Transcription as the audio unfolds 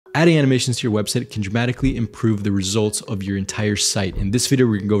adding animations to your website can dramatically improve the results of your entire site. In this video,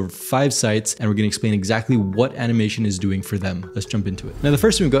 we're gonna go over 5 sites and we're gonna explain exactly what animation is doing for them. Let's jump into it. Now, the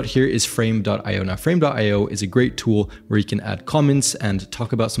first thing we've got here is frame.io. Now, frame.io is a great tool where you can add comments and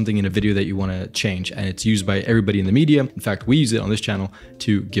talk about something in a video that you wanna change. And it's used by everybody in the media. In fact, we use it on this channel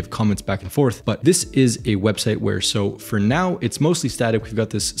to give comments back and forth. But this is a website where, so for now, it's mostly static. We've got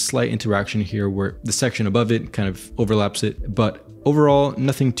this slight interaction here where the section above it kind of overlaps it. But overall,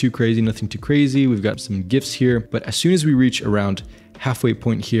 nothing too crazy, nothing too crazy. We've got some GIFs here. But as soon as we reach around halfway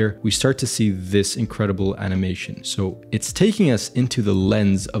point here, we start to see this incredible animation. So it's taking us into the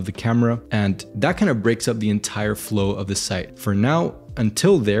lens of the camera, and that kind of breaks up the entire flow of the site. For now,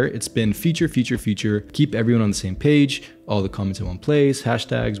 until there, it's been feature, feature, feature, keep everyone on the same page, all the comments in one place,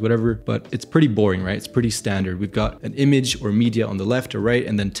 hashtags, whatever, but it's pretty boring, right? It's pretty standard. We've got an image or media on the left or right,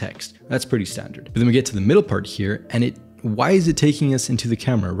 and then text. That's pretty standard. But then we get to the middle part here, and why is it taking us into the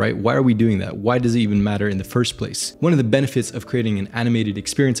camera, right? Why are we doing that? Why does it even matter in the first place? One of the benefits of creating an animated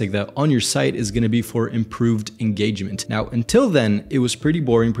experience like that on your site is going to be for improved engagement. Now, until then, it was pretty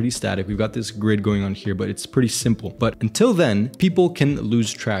boring, pretty static. We've got this grid going on here, but it's pretty simple. But until then, people can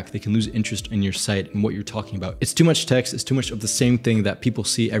lose track. They can lose interest in your site and what you're talking about. It's too much text. It's too much of the same thing that people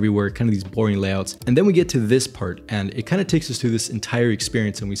see everywhere, kind of these boring layouts. And then we get to this part and it kind of takes us through this entire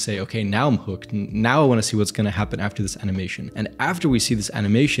experience and we say, okay, now I'm hooked. Now I want to see what's going to happen after this animation. And after we see this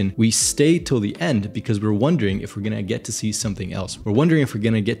animation, we stay till the end because we're wondering if we're gonna get to see something else. We're wondering if we're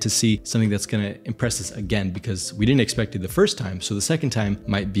gonna get to see something that's gonna impress us again because we didn't expect it the first time. So the second time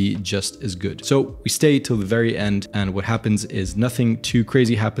might be just as good. So we stay till the very end, and what happens is nothing too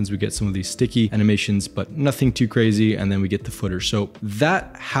crazy happens. We get some of these sticky animations, but nothing too crazy. And then we get the footer. So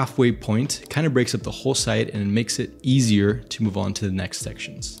that halfway point kind of breaks up the whole site and it makes it easier to move on to the next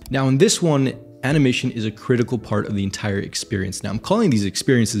sections. Now in this one, animation is a critical part of the entire experience. Now I'm calling these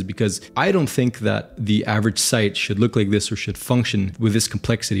experiences because I don't think that the average site should look like this or should function with this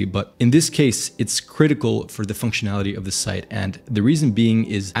complexity, but in this case, it's critical for the functionality of the site. And the reason being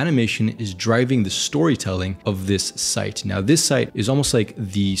is animation is driving the storytelling of this site. Now this site is almost like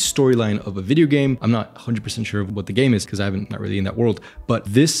the storyline of a video game. I'm not 100% sure of what the game is because I'm not really in that world, but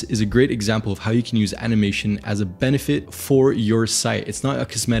this is a great example of how you can use animation as a benefit for your site. It's not a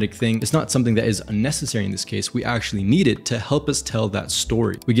cosmetic thing. It's not something that is unnecessary in this case. We actually need it to help us tell that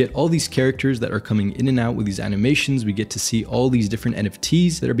story. We get all these characters that are coming in and out with these animations. We get to see all these different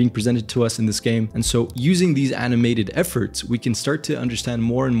NFTs that are being presented to us in this game. And so using these animated efforts, we can start to understand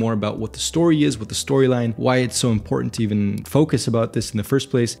more and more about what the story is, what the storyline, why it's so important to even focus about this in the first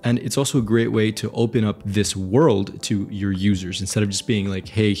place. And it's also a great way to open up this world to your users. Instead of just being like,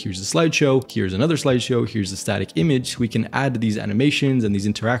 hey, here's a slideshow, here's another slideshow, here's a static image, we can add these animations and these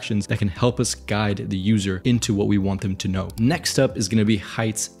interactions that can help us guide the user into what we want them to know. Next up is going to be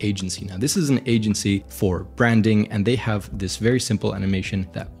Heights Agency. Now this is an agency for branding and they have this very simple animation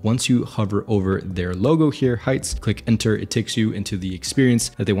that once you hover over their logo here, Heights, click enter, it takes you into the experience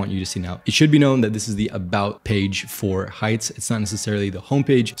that they want you to see. Now it should be known that this is the about page for Heights. It's not necessarily the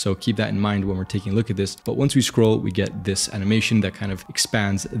homepage, so keep that in mind when we're taking a look at this. But once we scroll, we get this animation that kind of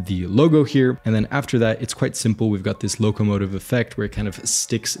expands the logo here. And then after that, it's quite simple. We've got this locomotive effect where it kind of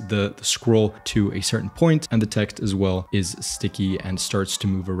sticks the scroll to a certain point, and the text as well is sticky and starts to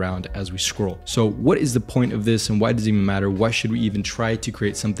move around as we scroll. So what is the point of this and why does it even matter? Why should we even try to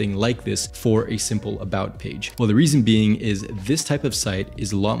create something like this for a simple about page? Well, the reason being is this type of site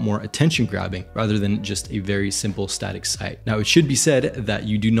is a lot more attention grabbing rather than just a very simple static site. Now it should be said that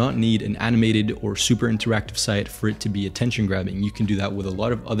you do not need an animated or super interactive site for it to be attention grabbing. You can do that with a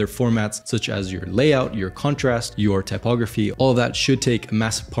lot of other formats such as your layout, your contrast, your typography. All of that should take a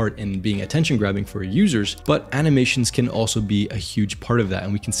massive part in being attention grabbing for users, but animations can also be a huge part of that.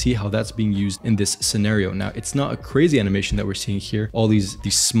 And we can see how that's being used in this scenario. Now, it's not a crazy animation that we're seeing here. All these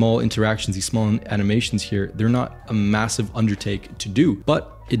small interactions, these small animations here, they're not a massive undertake to do,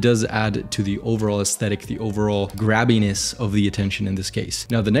 but it does add to the overall aesthetic, the overall grabbiness of the attention in this case.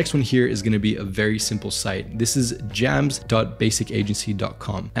 Now, the next one here is going to be a very simple site. This is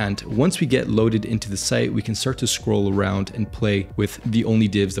jams.basicagency.com. And once we get loaded into the site, we can start to scroll around and play with the only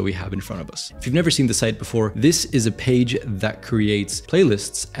divs that we have in front of us. If you've never seen the site before, this is a page that creates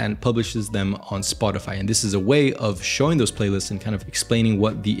playlists and publishes them on Spotify. And this is a way of showing those playlists and kind of explaining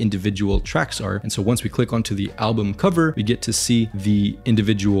what the individual tracks are. And so once we click onto the album cover, we get to see the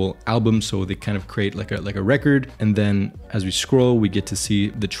individual album, so they kind of create like a record, and then as we scroll we get to see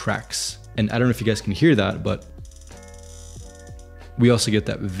the tracks. And I don't know if you guys can hear that, but we also get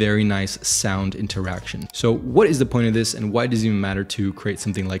that very nice sound interaction. So what is the point of this, and why does it even matter to create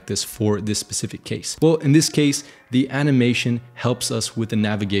something like this for this specific case? Well, in this case, the animation helps us with the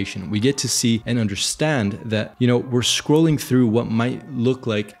navigation. We get to see and understand that, you know, we're scrolling through what might look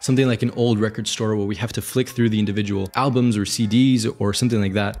like something like an old record store where we have to flick through the individual albums or CDs or something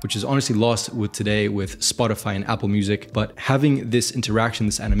like that, which is honestly lost with today with Spotify and Apple Music. But having this interaction,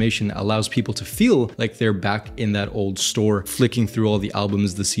 this animation allows people to feel like they're back in that old store, flicking through all the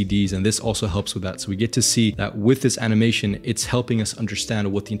albums, the CDs, and this also helps with that. So we get to see that with this animation, it's helping us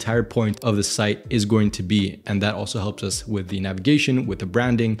understand what the entire point of the site is going to be. And that also helps us with the navigation, with the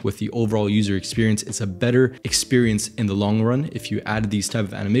branding, with the overall user experience. It's a better experience in the long run if you add these type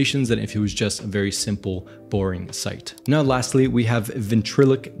of animations than if it was just a very simple, boring site. Now, lastly, we have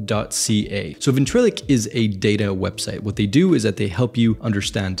ventriloc.ca. So ventriloc is a data website. What they do is that they help you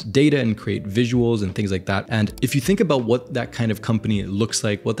understand data and create visuals and things like that. And if you think about what that kind of company looks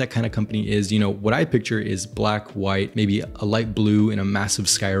like, what that kind of company is, you know, what I picture is black, white, maybe a light blue in a massive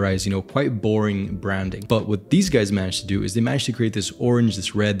skyrise, you know, quite boring branding. But what these guys managed to do is they managed to create this orange,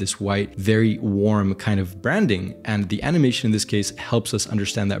 this red, this white, very warm kind of branding. And the animation in this case helps us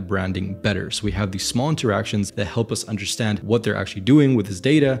understand that branding better. So we have these small interactions that help us understand what they're actually doing with this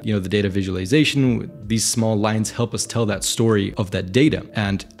data, you know, the data visualization. These small lines help us tell that story of that data.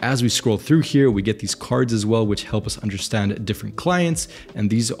 And as we scroll through here, we get these cards as well, which help us understand different clients. And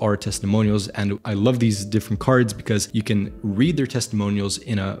these are testimonials. And I love these different cards because you can read their testimonials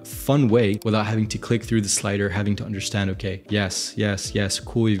in a fun way without having to click through the slider, having to understand, okay, yes, yes, yes,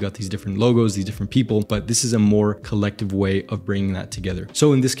 cool. You've got these different logos, these different people, but this is a more collective way of bringing that together.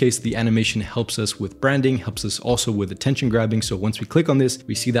 So in this case, the animation helps us with branding, helps us also with attention grabbing. So once we click on this,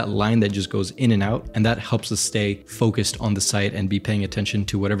 we see that line that just goes in and out, and that helps us stay focused on the site and be paying attention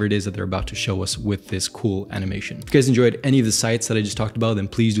to whatever it is that they're about to show us with this cool animation. If you guys enjoyed any of the sites that I just talked about, then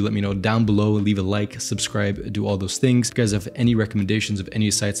please do let me know down below, leave a like, subscribe, do all those things. If you guys have any recommendations of any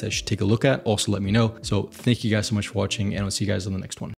sites that I should take a look at, also let me know. So thank you guys so much for watching, and I'll see you guys on the next one.